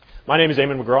My name is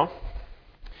Eamon McGraw,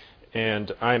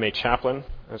 and I am a chaplain,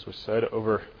 as was said,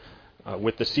 over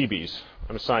with the Seabees.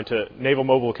 I'm assigned to Naval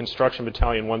Mobile Construction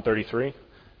Battalion 133,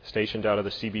 stationed out of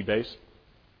the Seabee base.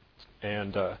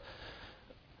 And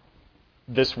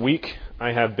this week,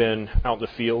 I have been out in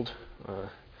the field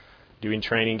doing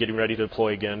training, getting ready to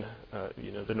deploy again,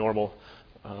 the normal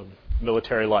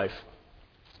military life.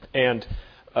 And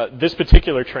this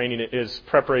particular training is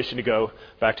preparation to go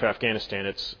back to Afghanistan.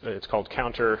 It's called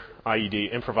Counter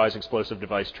IED, Improvised Explosive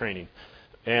Device Training.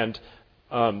 And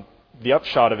the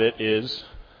upshot of it is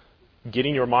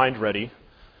getting your mind ready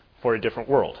for a different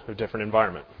world, a different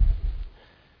environment.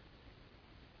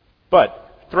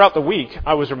 But throughout the week,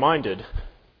 I was reminded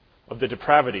of the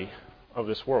depravity of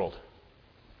this world,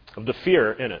 of the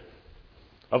fear in it,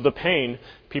 of the pain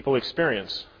people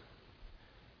experience.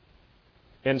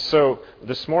 And so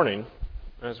this morning,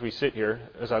 as we sit here,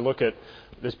 as I look at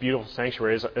this beautiful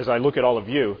sanctuary, as I look at all of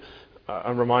you,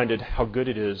 I'm reminded how good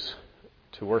it is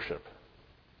to worship.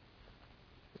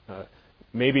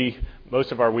 Maybe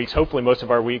most of our weeks, hopefully most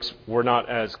of our weeks, were not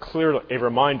as clear a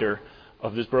reminder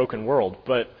of this broken world,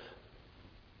 but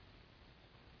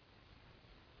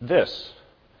this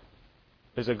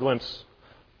is a glimpse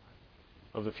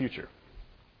of the future.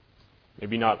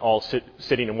 Maybe not all sitting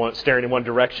staring in one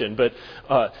direction, but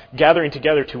gathering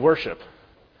together to worship,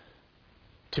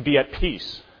 to be at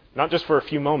peace, not just for a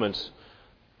few moments,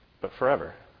 but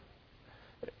forever.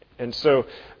 And so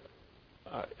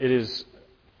it is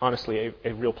honestly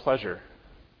a real pleasure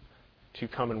to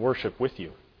come and worship with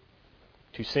you,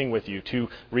 to sing with you, to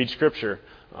read Scripture,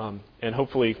 and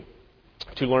hopefully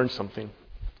to learn something.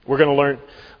 We're going to learn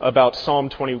about Psalm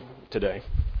 20 today.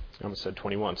 I almost said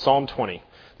 21. Psalm 20.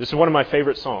 This is one of my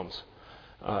favorite psalms.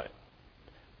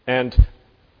 And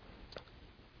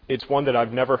it's one that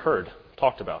I've never heard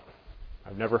talked about.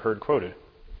 I've never heard quoted.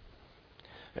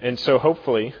 And so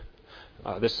hopefully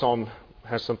this psalm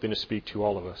has something to speak to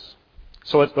all of us.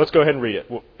 So let's go ahead and read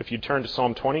it. If you turn to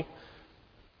Psalm 20,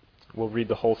 we'll read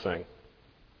the whole thing.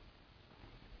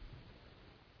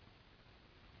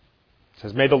 It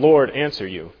says, "May the Lord answer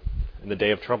you in the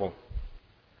day of trouble.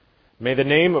 May the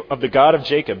name of the God of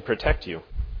Jacob protect you.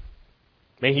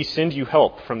 May He send you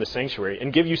help from the sanctuary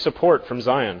and give you support from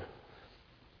Zion.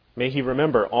 May He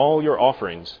remember all your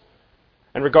offerings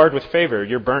and regard with favor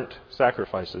your burnt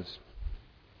sacrifices.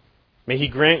 May He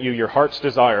grant you your heart's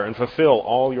desire and fulfill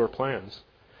all your plans.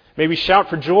 May we shout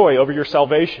for joy over your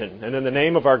salvation and in the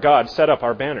name of our God set up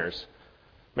our banners.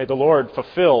 May the Lord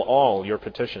fulfill all your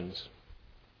petitions.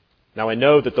 Now I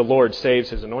know that the Lord saves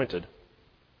His anointed.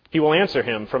 He will answer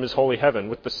him from His holy heaven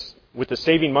with the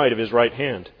saving might of His right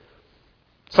hand.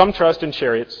 Some trust in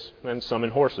chariots and some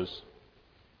in horses.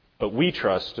 But we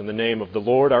trust in the name of the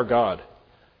Lord our God.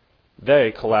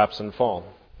 They collapse and fall.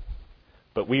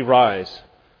 But we rise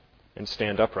and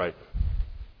stand upright.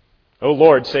 O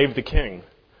Lord, save the King.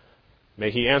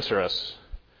 May He answer us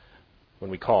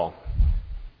when we call."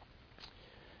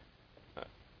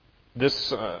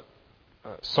 This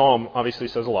psalm obviously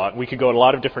says a lot. We could go in a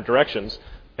lot of different directions.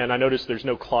 And I notice there's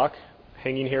no clock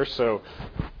hanging here, so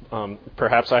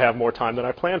perhaps I have more time than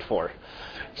I planned for.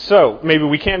 So maybe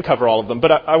we can cover all of them.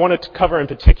 But I wanted to cover in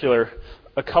particular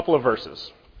a couple of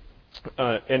verses.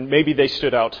 And maybe they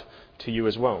stood out to you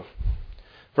as well.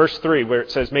 Verse 3, where it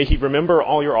says, "May He remember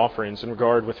all your offerings and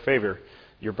regard with favor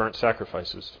your burnt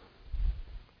sacrifices."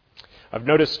 I've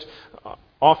noticed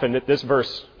often that this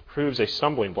verse proves a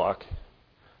stumbling block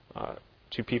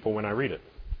to people when I read it.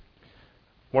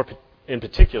 More in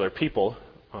particular, people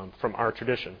from our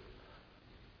tradition.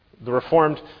 The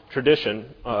Reformed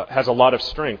tradition has a lot of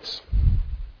strengths,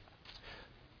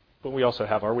 but we also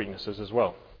have our weaknesses as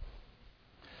well.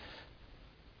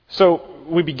 So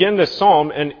we begin this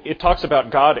psalm, and it talks about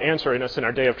God answering us in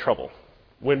our day of trouble.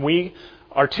 When we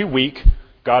are too weak,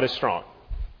 God is strong.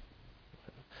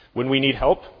 When we need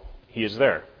help, He is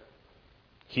there.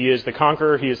 He is the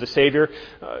conqueror. He is the Savior.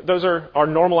 Those are our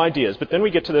normal ideas. But then we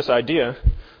get to this idea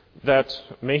that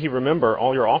may He remember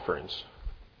all your offerings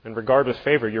and regard with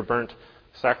favor your burnt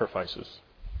sacrifices.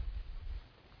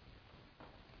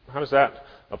 How does that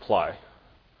apply?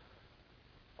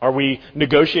 Are we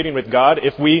negotiating with God?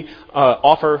 If we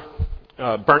offer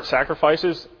burnt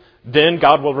sacrifices, then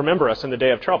God will remember us in the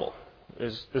day of trouble.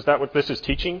 Is that what this is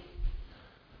teaching?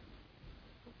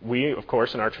 We, of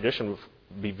course, in our tradition,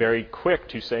 would be very quick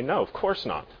to say, no, of course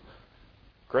not.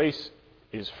 Grace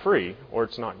is free, or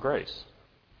it's not grace.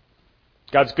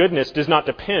 God's goodness does not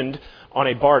depend on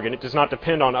a bargain. It does not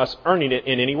depend on us earning it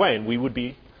in any way, and we would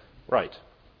be right.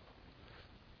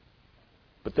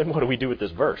 But then what do we do with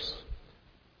this verse?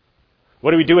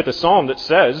 What do we do with the psalm that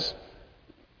says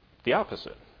the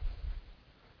opposite?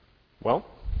 Well,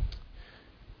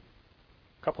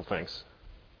 a couple things.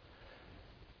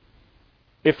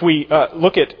 If we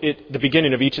look at the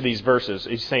beginning of each of these verses,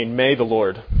 he's saying, may the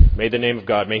Lord, may the name of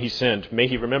God, may he send, may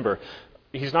he remember.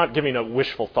 He's not giving a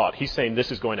wishful thought. He's saying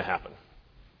this is going to happen.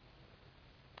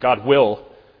 God will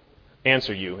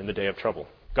answer you in the day of trouble.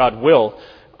 God will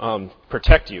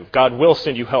protect you. God will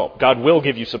send you help. God will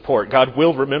give you support. God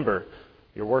will remember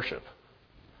your worship.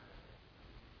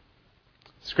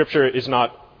 Scripture is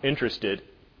not interested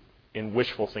in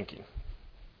wishful thinking.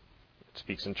 It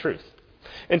speaks in truth.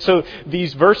 And so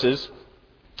these verses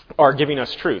are giving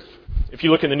us truth. If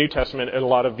you look in the New Testament at a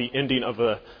lot of the ending of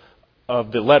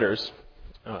the letters,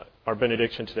 our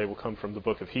benediction today will come from the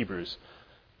book of Hebrews.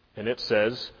 And it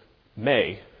says,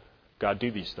 may God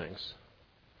do these things.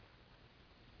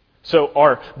 So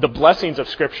are the blessings of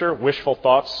Scripture wishful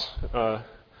thoughts,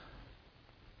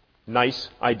 nice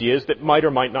ideas that might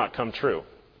or might not come true?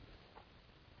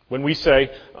 When we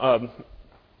say,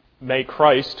 may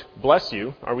Christ bless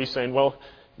you, are we saying, well,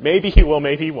 maybe he will,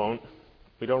 maybe he won't.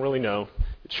 We don't really know.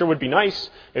 It sure would be nice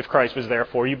if Christ was there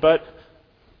for you, but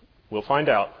we'll find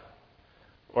out.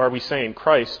 Or are we saying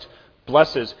Christ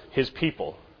blesses his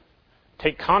people?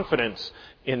 Take confidence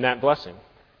in that blessing.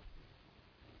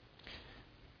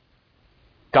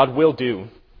 God will do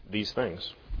these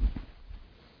things.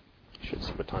 I should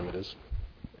see what time it is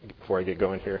before I get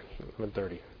going here.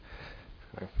 11:30.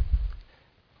 A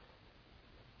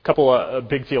couple of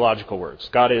big theological words.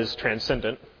 God is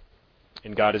transcendent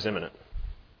and God is immanent.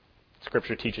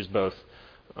 Scripture teaches both.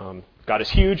 God is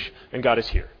huge and God is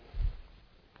here.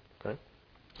 Okay?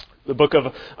 The book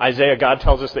of Isaiah, God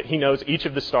tells us that he knows each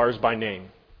of the stars by name.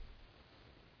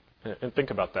 And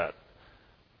think about that.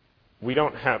 We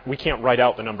can't write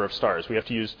out the number of stars. We have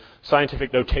to use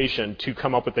scientific notation to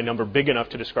come up with a number big enough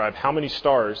to describe how many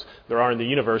stars there are in the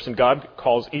universe, and God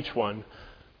calls each one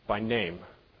by name.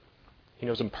 He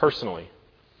knows them personally.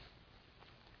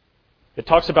 It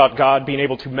talks about God being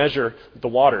able to measure the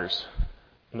waters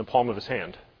in the palm of his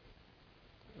hand.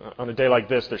 On a day like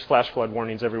this, there's flash flood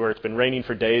warnings everywhere. It's been raining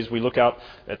for days. We look out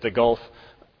at the Gulf.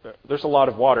 There's a lot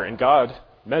of water, and God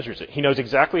measures it. He knows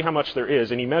exactly how much there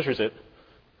is, and he measures it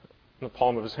in the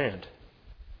palm of his hand.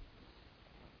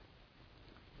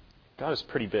 God is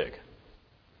pretty big.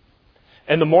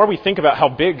 And the more we think about how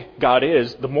big God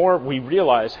is, the more we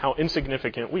realize how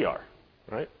insignificant we are.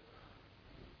 Right?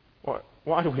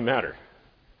 Why do we matter?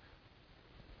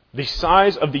 The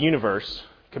size of the universe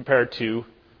compared to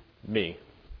me.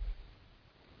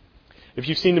 If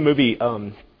you've seen the movie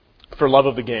For Love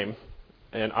of the Game,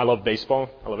 and I love baseball,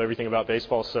 I love everything about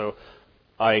baseball, so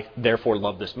I therefore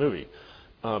love this movie.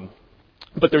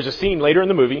 But there's a scene later in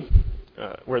the movie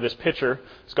where this pitcher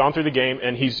has gone through the game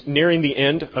and he's nearing the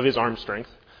end of his arm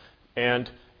strength, and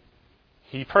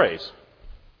he prays.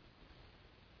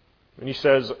 And he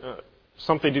says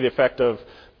something to the effect of,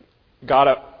 God,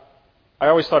 I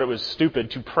always thought it was stupid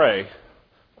to pray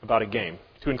about a game,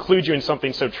 to include you in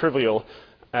something so trivial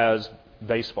as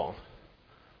baseball.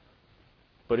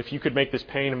 But if you could make this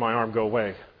pain in my arm go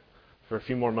away for a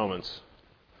few more moments,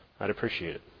 I'd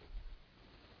appreciate it.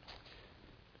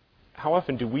 How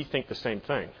often do we think the same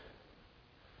thing?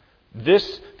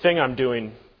 This thing I'm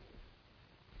doing,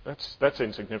 that's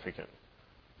insignificant.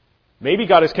 Maybe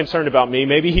God is concerned about me.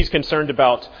 Maybe he's concerned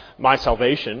about my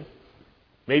salvation.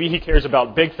 Maybe he cares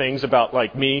about big things, about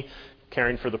like me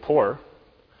caring for the poor.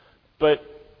 But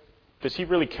does he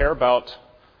really care about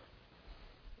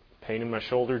pain in my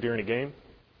shoulder during a game?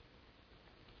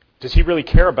 Does he really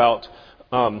care about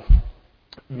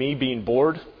me being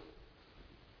bored?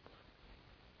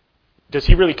 Does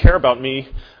he really care about me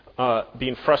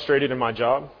being frustrated in my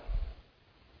job?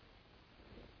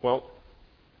 Well,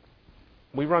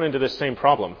 we run into this same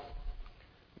problem.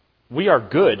 We are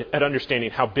good at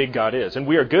understanding how big God is, and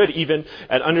we are good even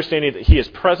at understanding that he is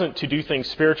present to do things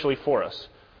spiritually for us.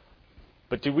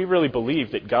 But do we really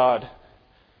believe that God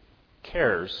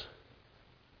cares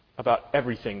about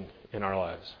everything in our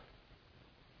lives?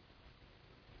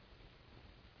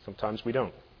 Sometimes we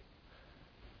don't.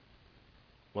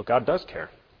 Well, God does care.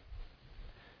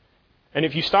 And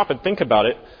if you stop and think about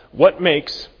it, what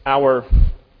makes our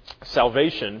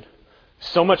salvation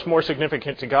so much more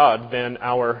significant to God than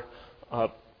our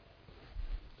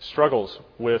struggles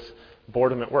with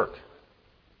boredom at work?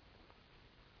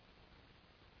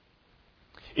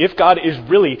 If God is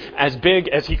really as big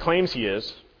as he claims he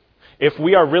is, if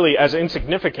we are really as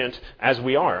insignificant as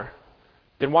we are,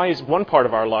 then why is one part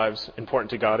of our lives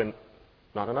important to God and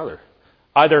not another?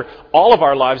 Either all of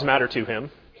our lives matter to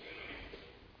him,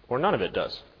 or none of it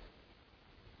does.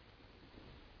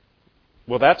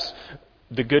 Well, that's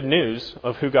the good news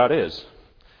of who God is.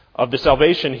 of the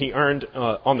salvation He earned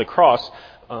on the cross,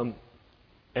 and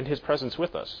His presence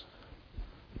with us.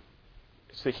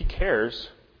 It's that He cares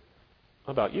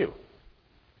about you.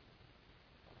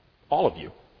 All of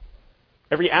you.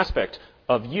 Every aspect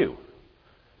of you.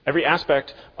 Every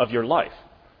aspect of your life.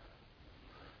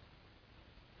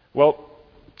 Well,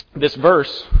 this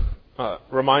verse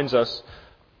reminds us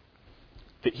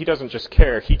that He doesn't just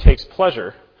care, He takes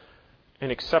pleasure in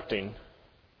accepting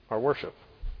our worship.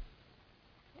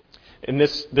 And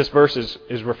this verse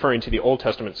is referring to the Old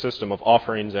Testament system of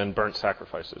offerings and burnt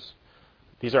sacrifices.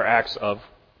 These are acts of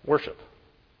worship.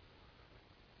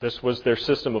 This was their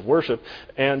system of worship,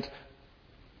 and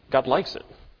God likes it.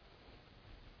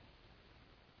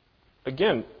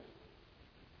 Again,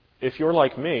 if you're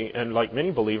like me, and like many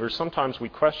believers, sometimes we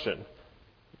question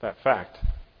that fact.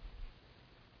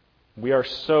 We are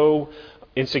so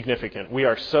insignificant. We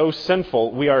are so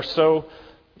sinful. We are so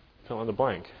fill in the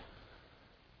blank.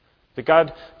 That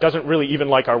God doesn't really even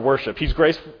like our worship. He's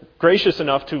gracious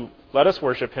enough to let us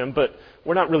worship Him, but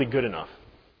we're not really good enough.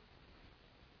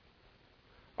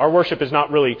 Our worship is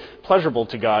not really pleasurable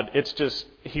to God. It's just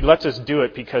He lets us do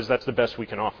it because that's the best we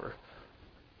can offer.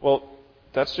 Well,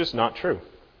 that's just not true.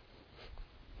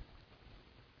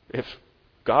 If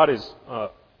God is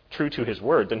true to His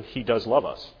word, then He does love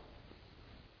us.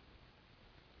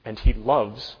 And He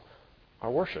loves our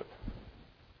worship.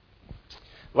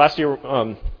 Last year,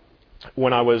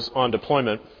 when I was on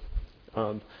deployment,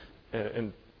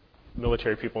 and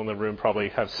military people in the room probably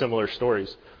have similar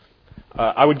stories,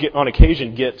 I would on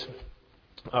occasion get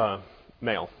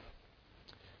mail.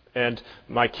 And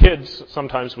my kids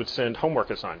sometimes would send homework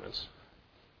assignments.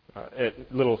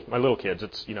 My little kids,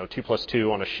 it's 2 +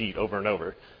 2 on a sheet over and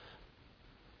over.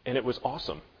 And it was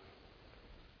awesome.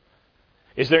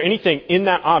 Is there anything in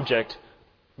that object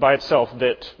by itself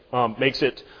that makes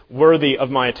it worthy of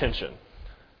my attention?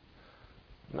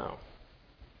 No.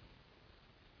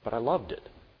 But I loved it.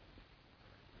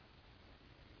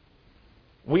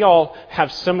 We all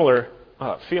have similar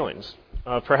feelings.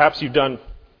 Perhaps you've done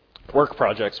work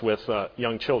projects with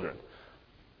young children.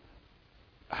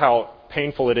 How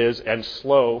painful it is and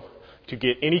slow to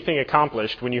get anything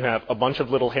accomplished when you have a bunch of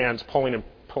little hands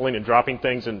pulling and dropping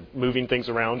things and moving things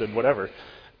around and whatever.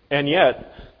 And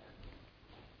yet,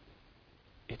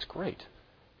 it's great.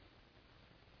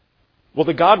 Well,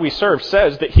 the God we serve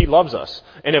says that He loves us.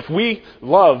 And if we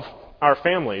love our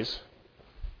families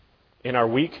in our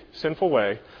weak, sinful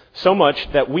way so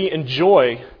much that we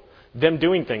enjoy them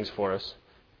doing things for us,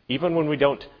 even when we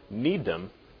don't need them,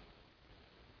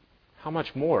 how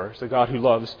much more is the God who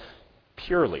loves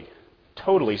purely,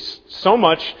 totally, so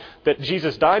much that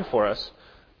Jesus died for us,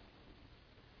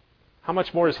 how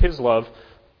much more is His love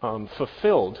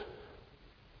fulfilled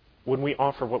when we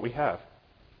offer what we have?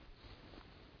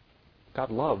 God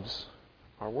loves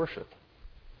our worship.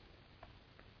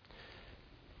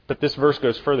 But this verse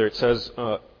goes further. It says,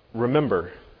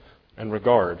 remember and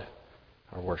regard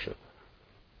our worship.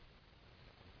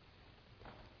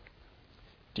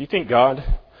 Do you think God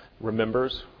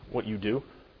remembers what you do?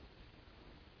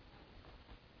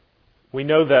 We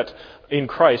know that in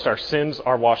Christ our sins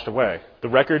are washed away. The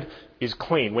record is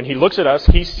clean. When He looks at us,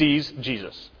 He sees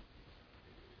Jesus.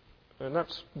 And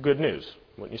that's good news,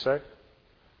 wouldn't you say?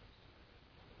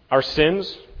 Our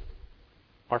sins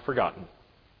are forgotten.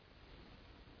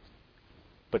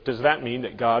 But does that mean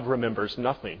that God remembers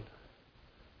nothing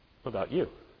about you?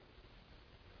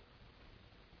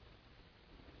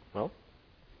 Well,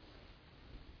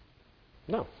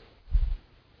 no.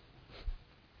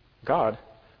 God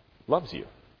loves you.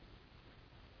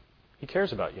 He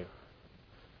cares about you.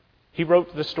 He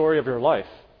wrote the story of your life.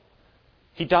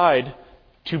 He died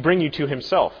to bring you to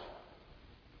Himself.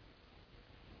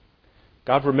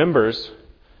 God remembers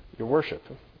your worship.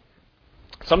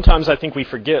 Sometimes I think we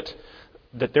forget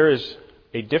that there is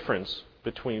a difference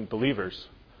between believers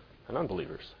and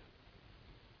unbelievers.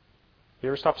 You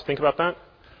ever stop to think about that?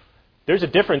 There's a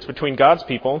difference between God's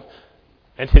people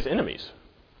and His enemies.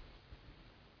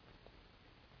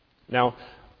 Now,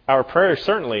 our prayer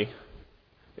certainly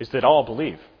is that all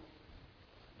believe,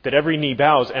 that every knee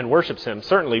bows and worships Him,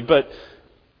 certainly, but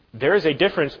there is a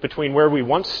difference between where we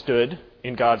once stood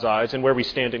in God's eyes and where we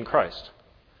stand in Christ.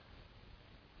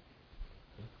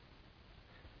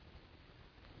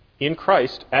 In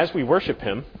Christ, as we worship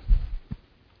Him,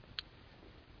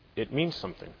 it means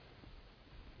something.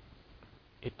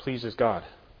 It pleases God.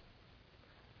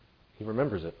 He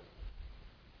remembers it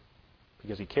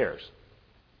because He cares.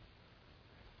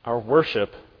 Our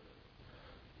worship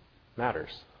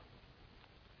matters.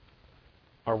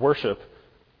 Our worship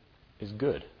is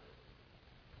good.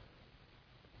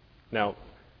 Now,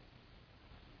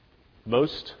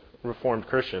 Most Reformed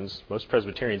Christians, most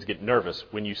Presbyterians get nervous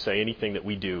when you say anything that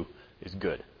we do is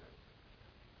good.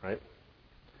 Right?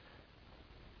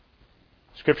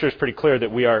 Scripture is pretty clear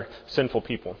that we are sinful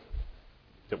people,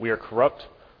 that we are corrupt,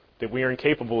 that we are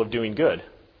incapable of doing good.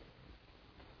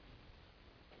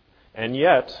 And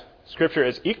yet, Scripture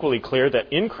is equally clear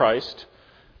that in Christ,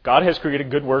 God has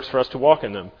created good works for us to walk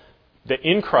in them. That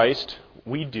in Christ,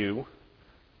 we do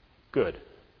good.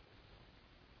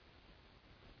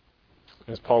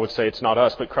 As Paul would say, it's not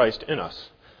us, but Christ in us.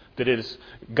 That it is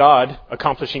God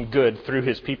accomplishing good through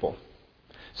His people.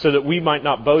 So that we might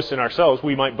not boast in ourselves,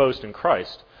 we might boast in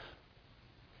Christ.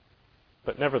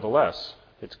 But nevertheless,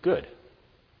 it's good.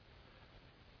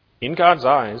 In God's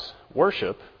eyes,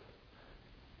 worship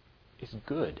is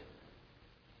good.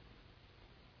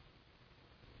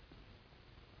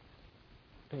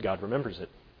 And God remembers it.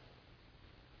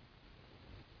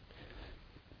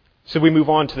 So we move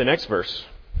on to the next verse.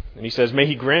 And he says, "May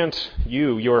He grant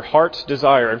you your heart's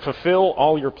desire and fulfill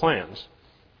all your plans."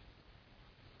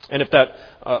 And if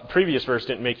that previous verse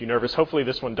didn't make you nervous, hopefully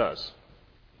this one does.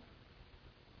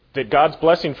 That God's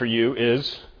blessing for you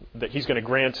is that He's going to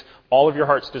grant all of your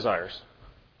heart's desires.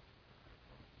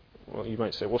 Well, you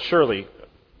might say, well, surely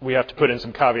we have to put in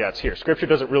some caveats here. Scripture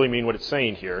doesn't really mean what it's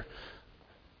saying here.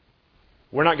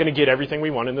 We're not going to get everything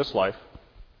we want in this life.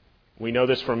 We know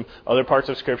this from other parts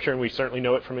of Scripture, and we certainly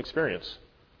know it from experience.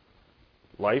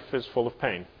 Life is full of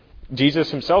pain.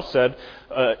 Jesus Himself said,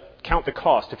 count the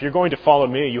cost. If you're going to follow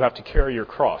me, you have to carry your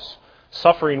cross.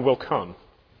 Suffering will come.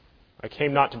 I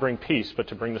came not to bring peace, but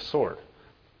to bring the sword.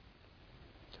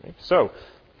 Okay? So,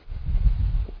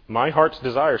 my heart's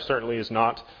desire certainly is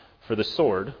not for the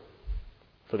sword,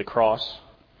 for the cross,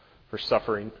 for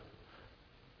suffering,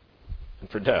 and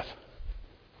for death.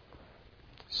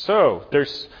 So,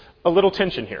 there's a little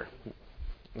tension here.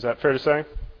 Is that fair to say?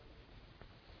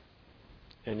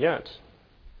 And yet,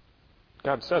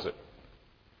 God says it.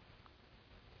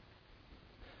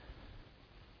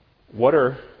 What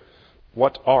are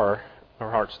our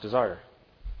heart's desire?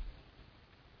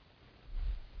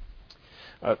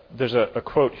 There's a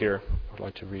quote here. I'd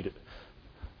like to read it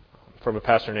from a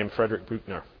pastor named Frederick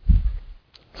Buechner.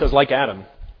 It says, "Like Adam,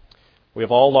 we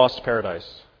have all lost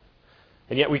paradise,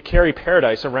 and yet we carry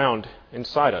paradise around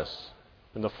inside us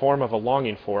in the form of a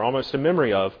longing for, almost a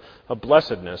memory of, a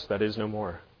blessedness that is no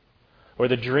more, or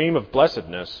the dream of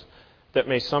blessedness that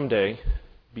may someday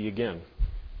be again."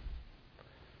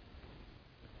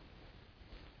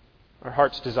 Our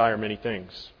hearts desire many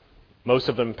things, most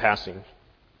of them passing.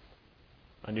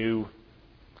 A new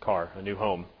car, a new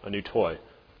home, a new toy,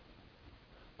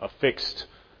 a fixed,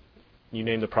 you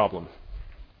name the problem.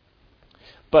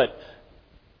 But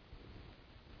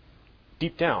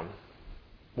deep down,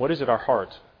 what is it our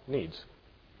heart needs?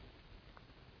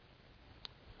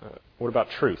 What about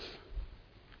truth?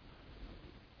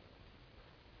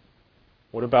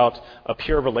 What about a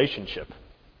pure relationship?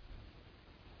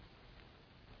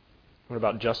 What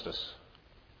about justice?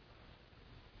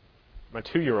 My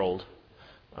 2-year-old,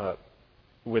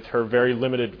 with her very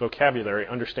limited vocabulary,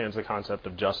 understands the concept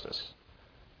of justice.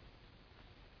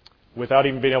 Without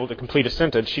even being able to complete a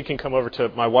sentence, she can come over to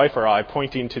my wife or I,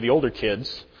 pointing to the older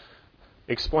kids,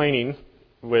 explaining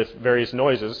with various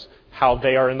noises how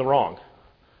they are in the wrong.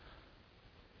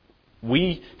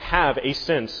 We have a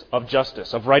sense of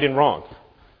justice, of right and wrong.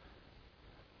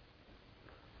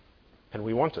 And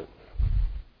we want it.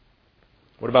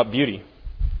 What about beauty?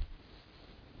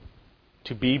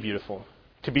 To be beautiful,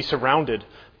 to be surrounded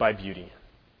by beauty.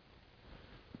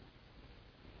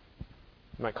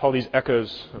 You might call these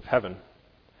echoes of heaven.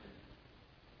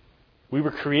 We were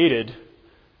created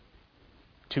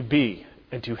to be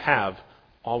and to have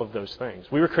all of those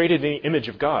things. We were created in the image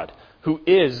of God, who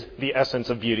is the essence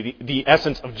of beauty, the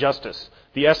essence of justice,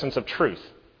 the essence of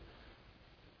truth.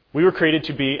 We were created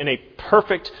to be in a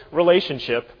perfect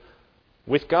relationship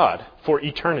with God for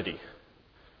eternity.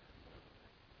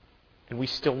 And we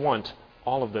still want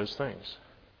all of those things.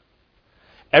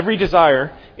 Every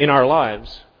desire in our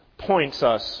lives points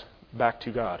us back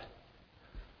to God.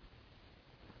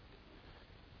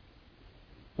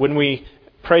 When we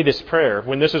pray this prayer,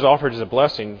 when this is offered as a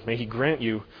blessing, may He grant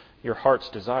you your heart's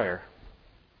desire.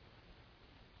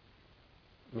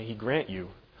 May He grant you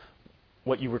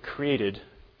what you were created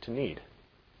to need.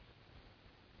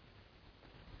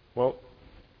 Well,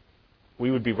 we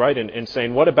would be right in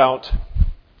saying, what about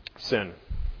sin?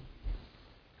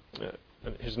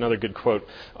 Here's another good quote.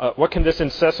 What can this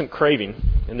incessant craving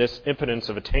and this impotence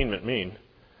of attainment mean?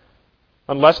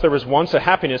 Unless there was once a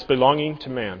happiness belonging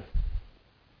to man,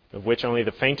 of which only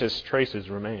the faintest traces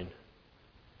remain.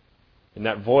 In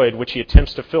that void which he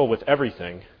attempts to fill with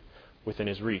everything, within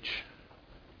his reach.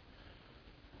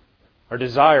 Our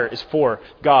desire is for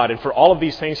God and for all of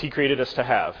these things he created us to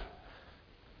have.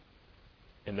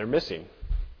 And they're missing.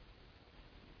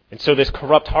 And so this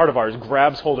corrupt heart of ours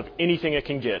grabs hold of anything it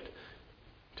can get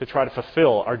to try to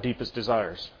fulfill our deepest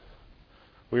desires.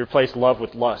 We replace love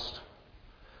with lust.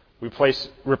 We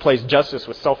replace justice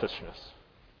with selfishness.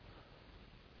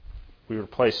 We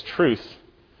replace truth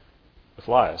with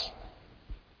lies.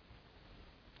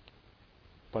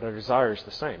 But our desire is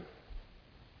the same.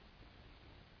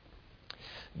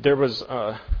 There was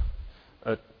a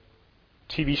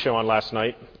TV show on last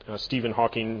night, Stephen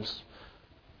Hawking's,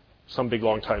 some big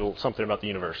long title, something about the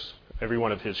universe. Every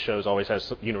one of his shows always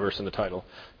has universe in the title.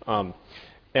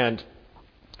 And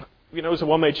it was a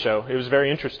well-made show. It was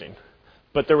very interesting.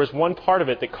 But there was one part of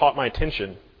it that caught my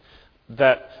attention,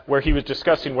 where he was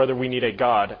discussing whether we need a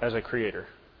God as a creator.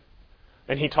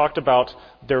 And he talked about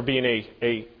there being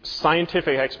a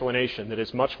scientific explanation that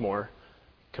is much more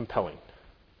compelling.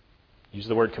 Use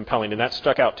the word compelling, and that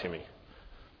stuck out to me.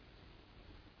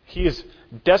 He is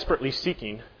desperately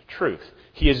seeking truth.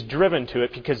 He is driven to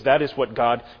it because that is what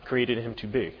God created him to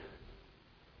be.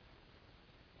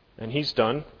 And he's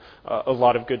done a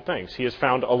lot of good things. He has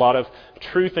found a lot of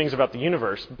true things about the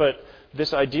universe, but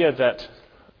this idea that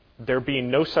there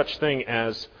being no such thing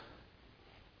as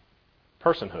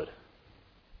personhood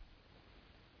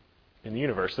in the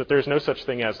universe, that there's no such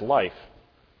thing as life,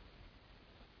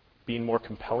 being more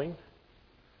compelling.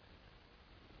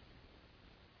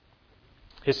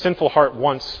 His sinful heart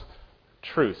wants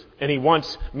truth, and he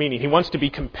wants meaning. He wants to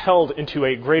be compelled into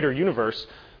a greater universe.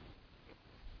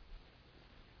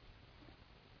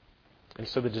 And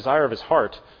so the desire of his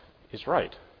heart is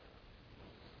right.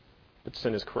 But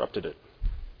sin has corrupted it.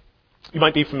 You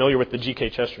might be familiar with the G.K.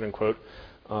 Chesterton quote.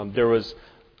 There was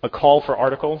a call for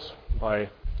articles by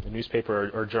a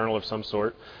newspaper or journal of some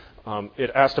sort.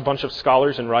 It asked a bunch of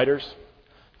scholars and writers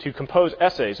to compose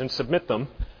essays and submit them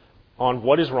on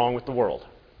what is wrong with the world.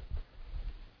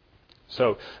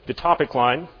 So the topic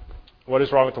line, what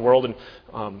is wrong with the world,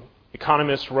 and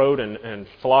economists wrote, and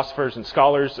philosophers and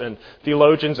scholars and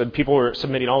theologians and people were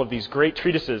submitting all of these great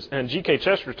treatises. And G.K.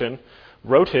 Chesterton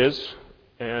wrote his,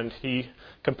 and he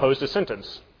composed a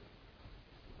sentence.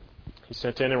 He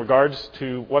sent in regards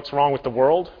to what's wrong with the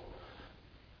world,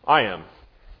 I am.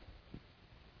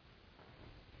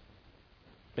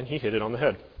 And he hit it on the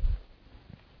head.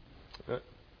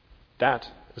 That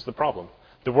is the problem.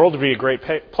 The world would be a great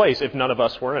place if none of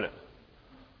us were in it.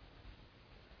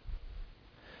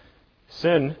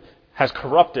 Sin has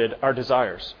corrupted our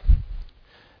desires.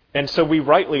 And so we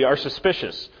rightly are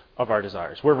suspicious of our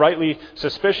desires. We're rightly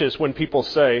suspicious when people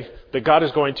say that God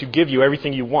is going to give you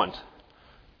everything you want.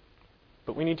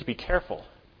 But we need to be careful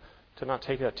to not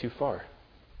take that too far.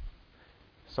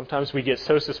 Sometimes we get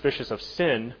so suspicious of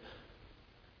sin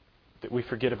that we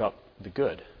forget about the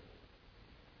good.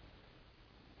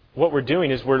 What we're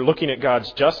doing is we're looking at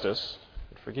God's justice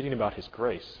and forgetting about His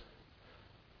grace.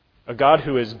 A God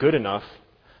who is good enough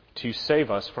to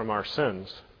save us from our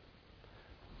sins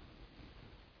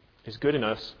is good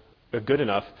enough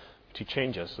to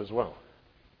change us as well.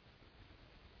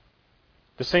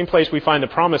 The same place we find the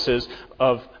promises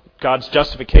of God's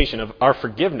justification, of our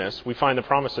forgiveness, we find the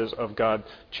promises of God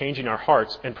changing our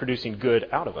hearts and producing good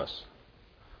out of us.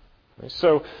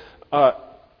 So,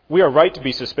 we are right to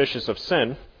be suspicious of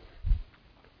sin,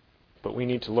 but we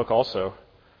need to look also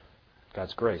at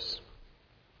God's grace.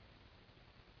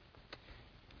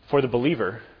 For the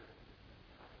believer,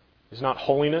 is not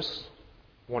holiness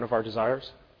one of our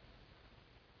desires?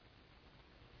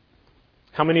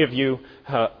 How many of you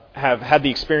have had the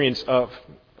experience of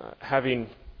having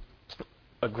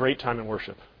a great time in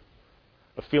worship,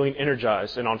 of feeling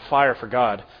energized and on fire for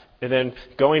God, and then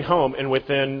going home and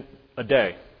within a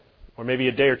day, or maybe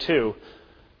a day or two,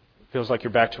 it feels like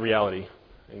you're back to reality,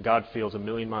 and God feels a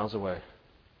million miles away?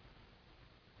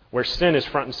 Where sin is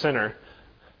front and center,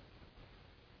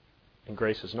 and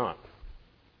grace is not.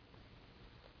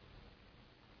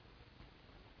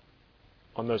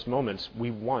 On those moments,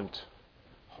 we want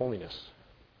holiness.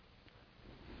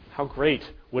 How great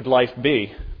would life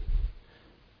be?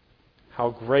 How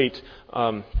great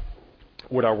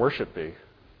would our worship be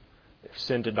if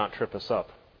sin did not trip us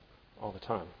up all the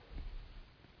time?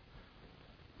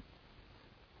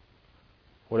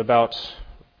 What about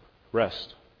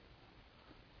rest?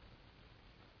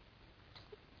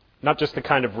 Not just the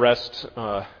kind of rest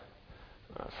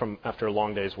from after a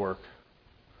long day's work.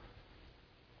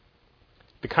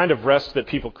 The kind of rest that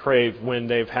people crave when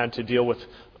they've had to deal with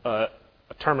a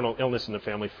terminal illness in the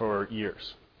family for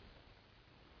years.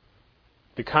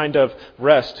 The kind of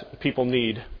rest people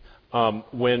need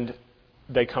when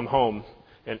they come home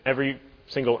and every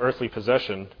single earthly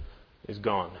possession is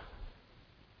gone.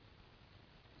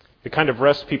 The kind of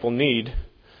rest people need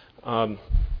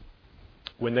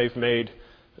when they've made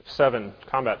 7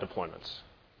 combat deployments.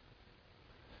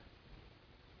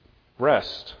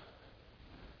 Rest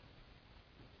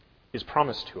is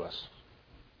promised to us.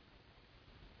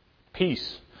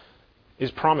 Peace is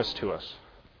promised to us.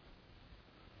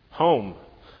 Home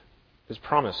is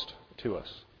promised to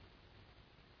us.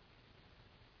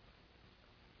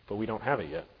 But we don't have it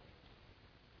yet.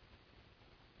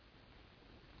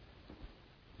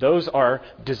 Those are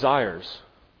desires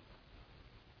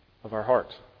of our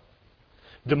heart.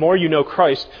 The more you know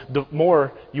Christ, the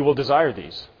more you will desire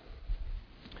these.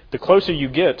 The closer you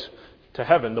get to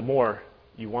heaven, the more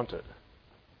you want it.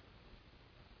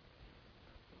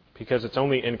 Because it's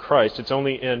only in Christ, it's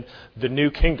only in the new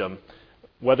kingdom,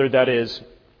 whether that is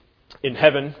in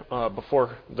heaven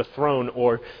before the throne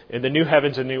or in the new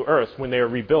heavens and new earth when they are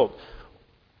rebuilt,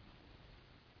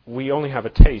 we only have a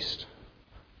taste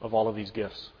of all of these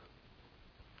gifts.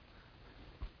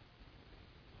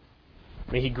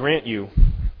 May He grant you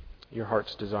your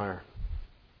heart's desire.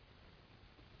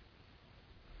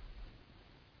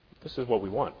 This is what we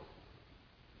want.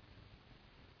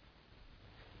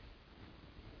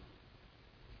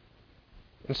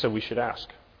 And so we should ask.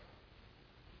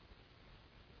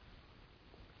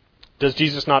 Does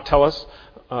Jesus not tell us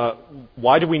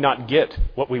why do we not get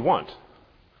what we want?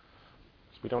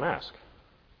 Because we don't ask.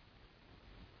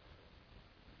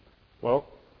 Well,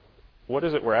 what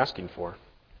is it we're asking for?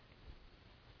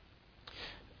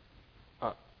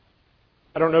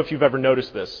 I don't know if you've ever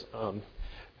noticed this.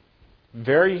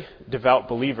 Very devout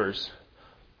believers,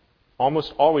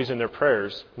 almost always in their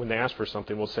prayers, when they ask for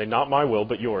something, will say, "Not my will,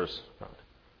 but yours."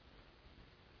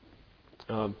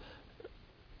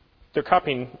 They're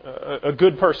copying a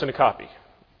good person to copy,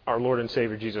 our Lord and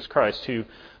Savior Jesus Christ, who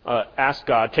asked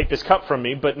God, "Take this cup from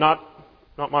me, but not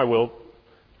my will,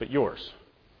 but yours."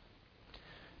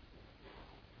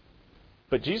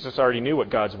 But Jesus already knew what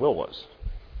God's will was.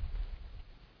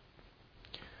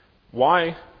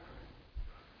 Why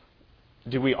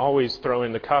do we always throw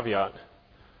in the caveat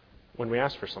when we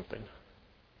ask for something?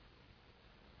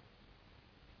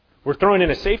 We're throwing in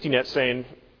a safety net saying,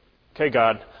 "Okay,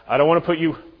 God, I don't want to put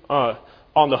you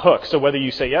on the hook. So whether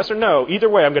you say yes or no, either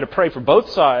way, I'm going to pray for both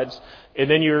sides, and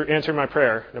then you're answering my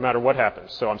prayer no matter what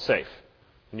happens. So I'm safe.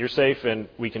 And you're safe, and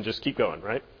we can just keep going,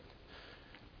 right?"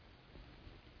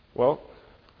 Well,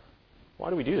 why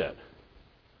do we do that?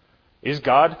 Is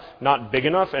God not big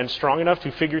enough and strong enough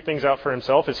to figure things out for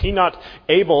Himself? Is He not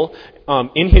able,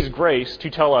 in His grace,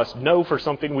 to tell us no for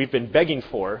something we've been begging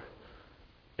for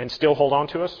and still hold on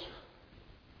to us?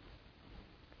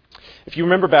 If you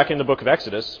remember back in the book of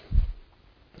Exodus,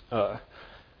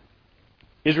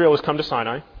 Israel has come to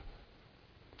Sinai.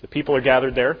 The people are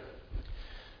gathered there.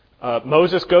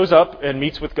 Moses goes up and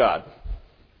meets with God.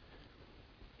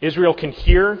 Israel can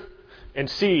hear and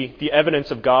see the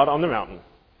evidence of God on the mountain.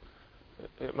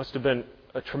 It must have been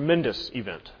a tremendous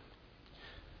event.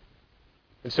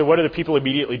 And so what do the people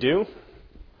immediately do?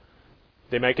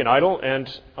 They make an idol and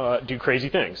do crazy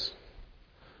things.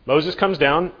 Moses comes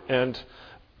down and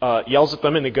yells at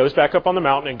them, and then goes back up on the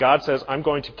mountain, and God says, "I'm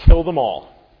going to kill them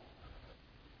all.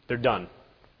 They're done."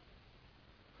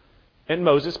 And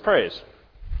Moses prays.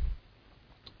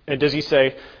 And does he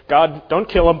say, "God, don't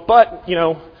kill them, but,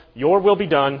 your will be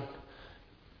done.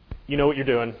 You know what you're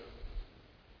doing"?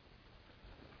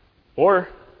 Or,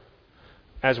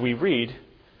 as we read,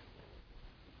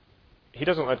 he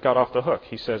doesn't let God off the hook.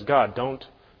 He says, "God, don't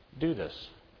do this."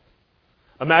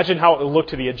 Imagine how it would look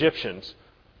to the Egyptians.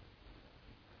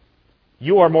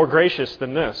 "You are more gracious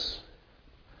than this.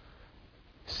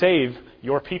 Save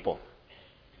your people."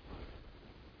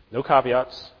 No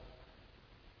caveats.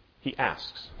 He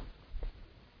asks.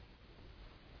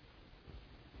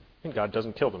 And God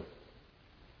doesn't kill them.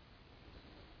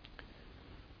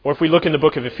 Or if we look in the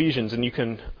book of Ephesians, and you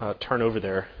can turn over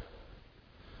there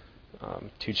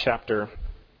to chapter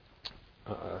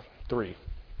 3.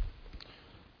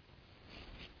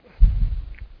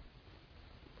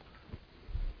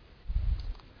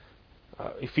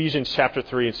 Ephesians chapter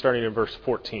 3, and starting in verse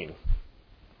 14.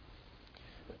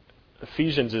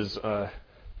 Ephesians is a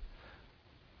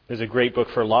great book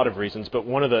for a lot of reasons, but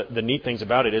one of the neat things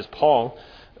about it is Paul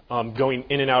going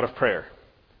in and out of prayer.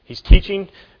 He's teaching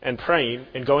and praying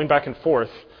and going back and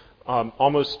forth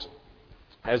almost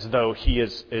as though he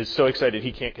is so excited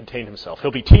he can't contain himself.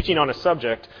 He'll be teaching on a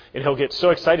subject, and he'll get so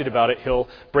excited about it, he'll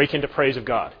break into praise of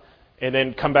God, and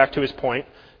then come back to his point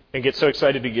and get so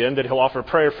excited again that he'll offer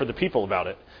prayer for the people about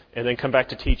it, and then come back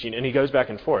to teaching, and he goes back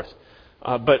and forth.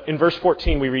 But in verse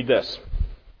 14 we read this.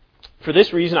 For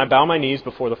this reason I bow my knees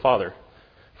before the Father,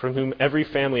 from whom every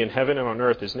family in heaven and on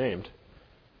earth is named,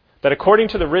 that according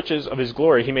to the riches of his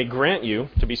glory he may grant you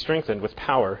to be strengthened with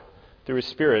power through his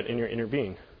Spirit in your inner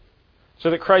being, so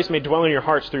that Christ may dwell in your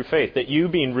hearts through faith, that you,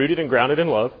 being rooted and grounded in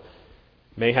love,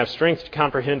 may have strength to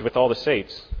comprehend with all the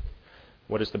saints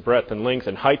what is the breadth and length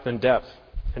and height and depth,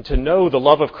 and to know the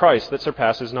love of Christ that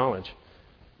surpasses knowledge,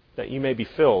 that you may be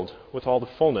filled with all the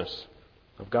fullness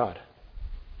of God.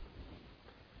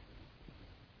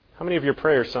 How many of your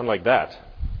prayers sound like that?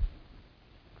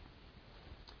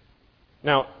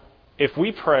 Now, if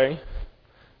we pray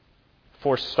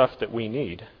for stuff that we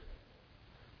need,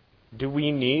 do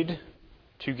we need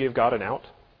to give God an out?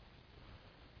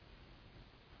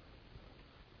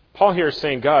 Paul here is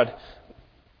saying, God,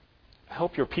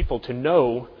 help your people to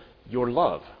know your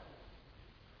love.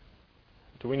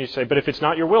 Do we need to say, but if it's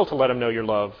not your will to let them know your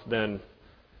love, then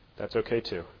that's okay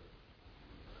too?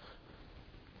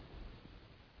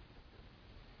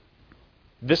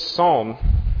 This psalm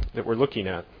that we're looking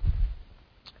at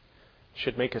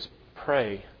should make us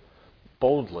pray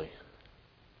boldly.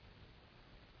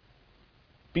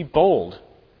 Be bold.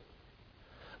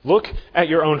 Look at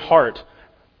your own heart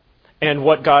and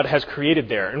what God has created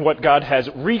there and what God has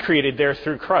recreated there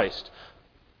through Christ.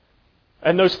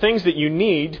 And those things that you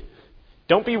need,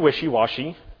 don't be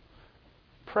wishy-washy.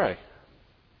 Pray.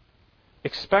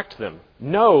 Expect them.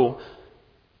 Know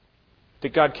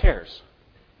that God cares.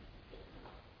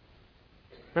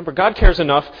 Remember, God cares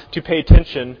enough to pay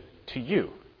attention to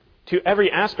you, to every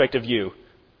aspect of you.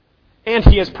 And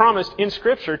He has promised in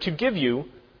Scripture to give you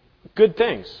good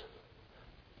things,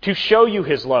 to show you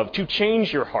His love, to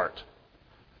change your heart,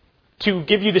 to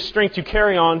give you the strength to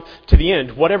carry on to the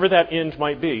end, whatever that end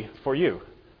might be for you,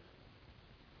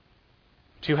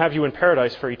 to have you in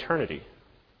paradise for eternity.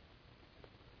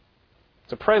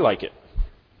 So pray like it.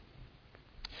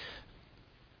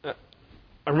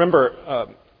 I remember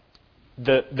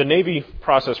the Navy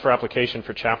process for application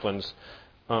for chaplains,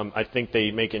 I think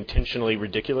they make intentionally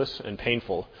ridiculous and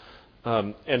painful.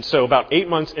 And so about 8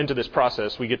 months into this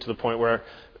process, we get to the point where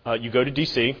you go to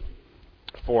D.C.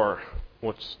 for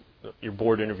what's your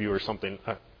board interview or something.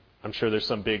 I'm sure there's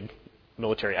some big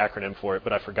military acronym for it,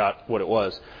 but I forgot what it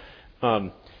was.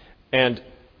 And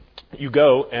you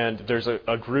go, and there's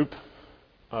a group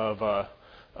of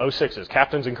 06s,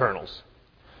 captains and colonels,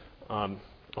 a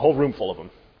whole room full of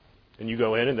them. And you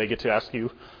go in, and they get to ask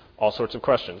you all sorts of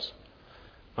questions.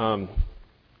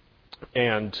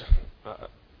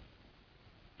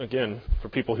 Again, for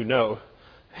people who know,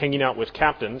 hanging out with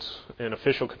captains in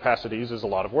official capacities is a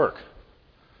lot of work.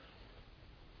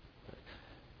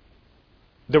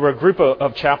 There were a group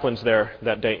of chaplains there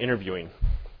that day interviewing.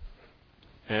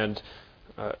 And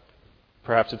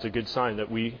perhaps it's a good sign that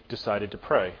we decided to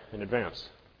pray in advance.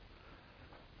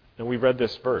 And we read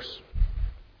this verse.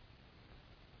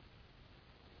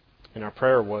 And our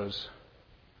prayer was,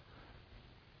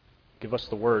 give us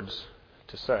the words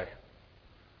to say.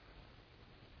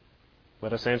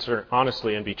 Let us answer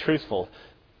honestly and be truthful,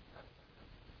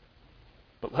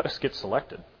 but let us get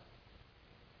selected.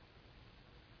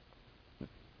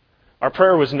 Our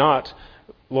prayer was not,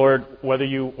 Lord, whether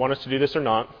you want us to do this or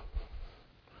not,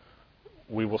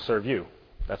 we will serve you.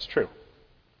 That's true.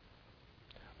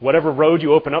 Whatever road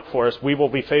you open up for us, we will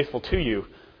be faithful to you.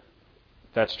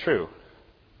 That's true.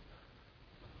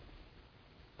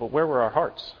 But where were our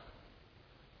hearts?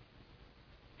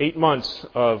 8 months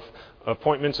of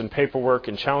appointments and paperwork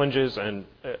and challenges and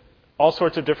all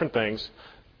sorts of different things,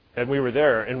 and we were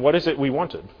there. And what is it we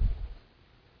wanted?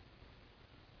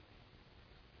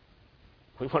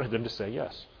 We wanted them to say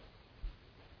yes.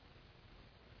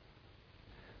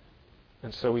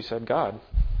 And so we said, God,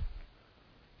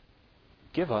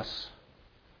 give us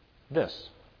this.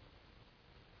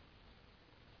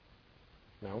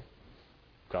 No.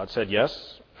 God said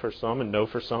yes for some and no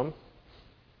for some,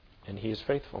 and He is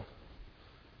faithful.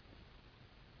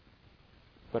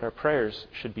 But our prayers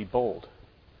should be bold.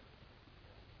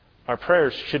 Our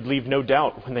prayers should leave no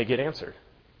doubt when they get answered.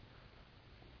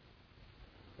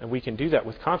 And we can do that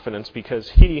with confidence because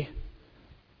He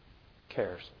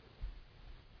cares.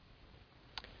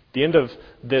 The end of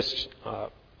this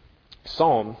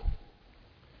psalm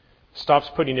stops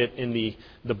putting it in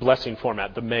the blessing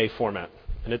format, the may format.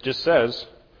 And it just says,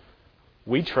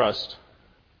 we trust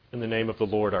in the name of the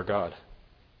Lord our God.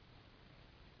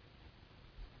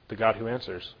 The God who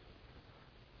answers.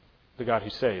 The God who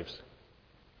saves.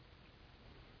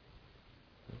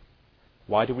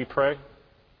 Why do we pray?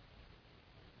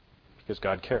 Because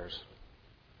God cares.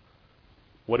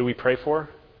 What do we pray for?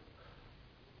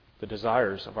 The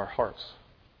desires of our hearts.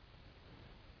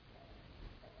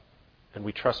 And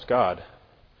we trust God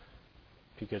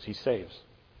because He saves.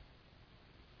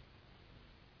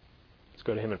 Let's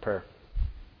go to Him in prayer.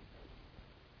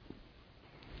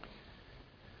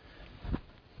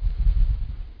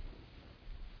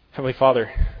 Heavenly Father,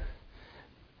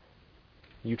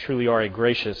 You truly are a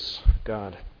gracious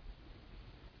God.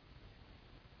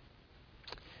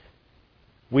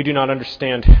 We do not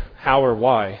understand how or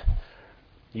why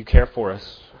You care for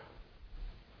us,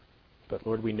 but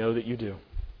Lord, we know that You do.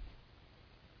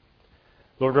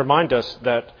 Lord, remind us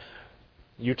that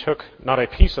You took not a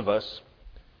piece of us,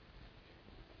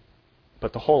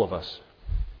 but the whole of us.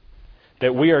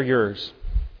 That we are Yours,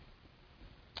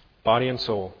 body and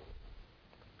soul,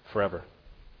 forever.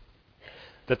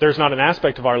 That there's not an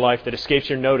aspect of our life that escapes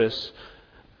Your notice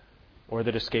or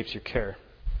that escapes Your care.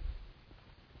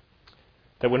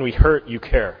 That when we hurt, You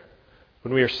care.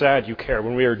 When we are sad, You care.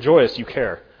 When we are joyous, You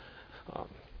care.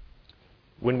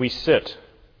 When we sit,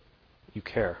 You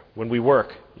care. When we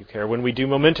work, You care. When we do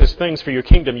momentous things for Your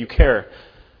kingdom, You care.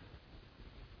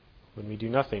 When we do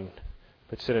nothing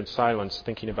but sit in silence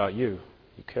thinking about You,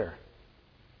 You care.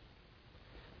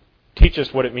 Teach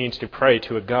us what it means to pray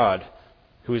to a God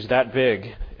who is that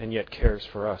big and yet cares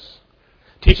for us.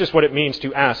 Teach us what it means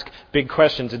to ask big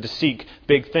questions and to seek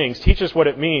big things. Teach us what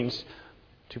it means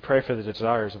to pray for the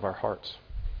desires of our hearts.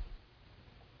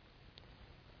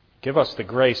 Give us the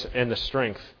grace and the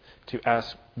strength to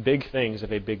ask big things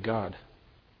of a big God.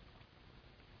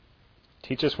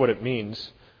 Teach us what it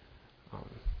means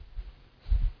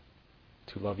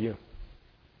to love You.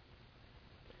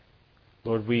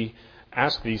 Lord, we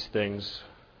ask these things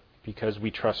because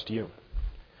we trust You.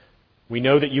 We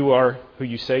know that You are who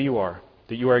You say You are,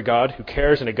 that You are a God who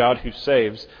cares and a God who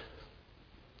saves.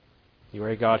 You are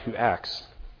a God who acts.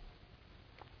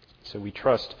 So we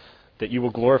trust that You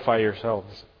will glorify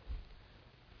Yourselves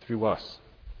through us,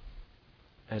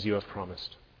 as You have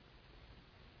promised.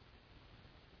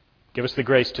 Give us the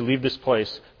grace to leave this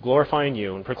place glorifying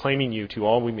You and proclaiming You to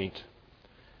all we meet.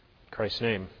 In Christ's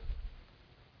name,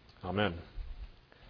 amen.